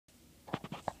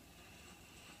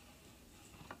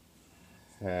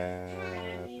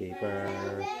Happy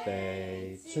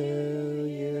birthday to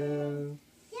you.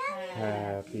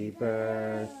 Happy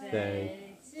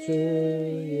birthday to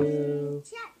you.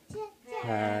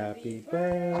 Happy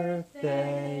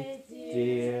birthday,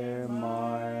 dear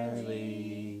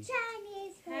Marley.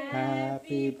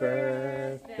 Happy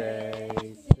birthday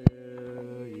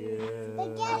to you.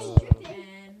 And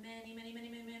many, many, many, many,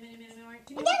 many, many, many more.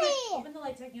 Open the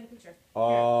light so I can get a picture.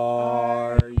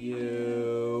 Are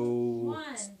you?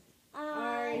 One.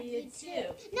 Are you two?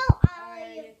 No, are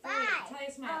you five? Tell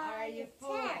your smile. Are you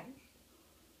four?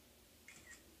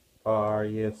 Are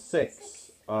you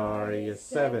 6? Are you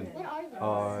 7?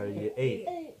 Are you 8?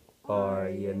 Are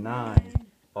you 9?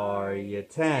 Are you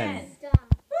 10?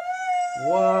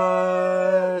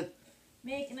 What?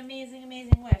 Make an amazing,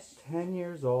 amazing wish. 10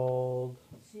 years old.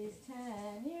 She's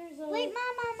 10 years old. Wait,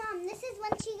 Mom, this is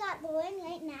when she got born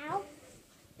right now?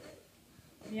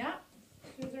 Yeah,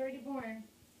 she was already born.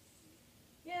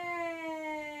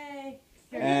 Yay!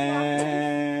 Here,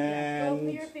 And go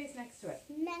put your face next to it.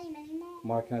 Many, many more.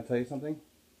 Mark, can I tell you something?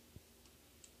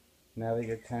 Now that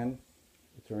you're 10,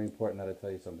 it's very important that I tell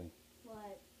you something.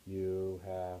 What? You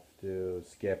have to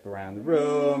skip around the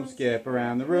room, skip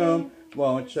around the room.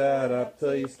 Won't shut up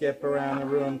till you skip around the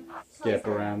room. Skip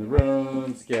around the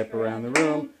room, skip around the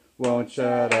room. Won't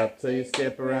shut up till you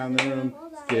skip around the room.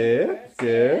 Skip,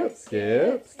 skip,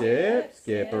 skip, skip,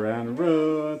 skip around the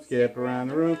room, skip around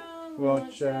the room.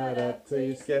 Won't shut up till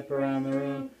you skip around the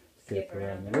room. Skip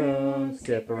around the room,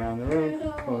 skip around the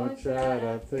room. Won't shut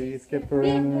up till you skip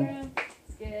around the room.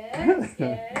 Skip,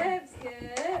 skip,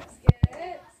 skip,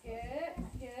 skip, skip,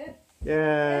 skip.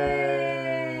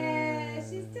 Yay!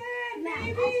 She's 10, I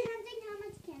baby. was counting how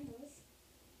much candles.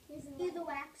 Do the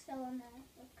wax fell on the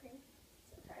whipped cream.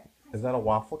 It's okay. Is that a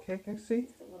waffle cake I see?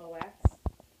 Just a little wax.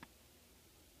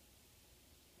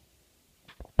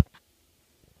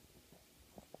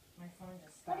 My phone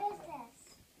just What stopped. is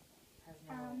this? Has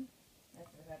no.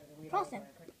 Frosting.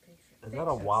 Is that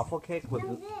a waffle cake with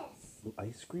No, the this.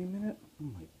 ice cream in it? Oh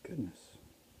my goodness.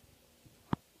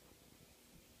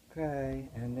 Okay,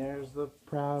 and there's the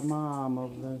proud mom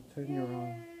of the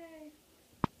 10-year-old.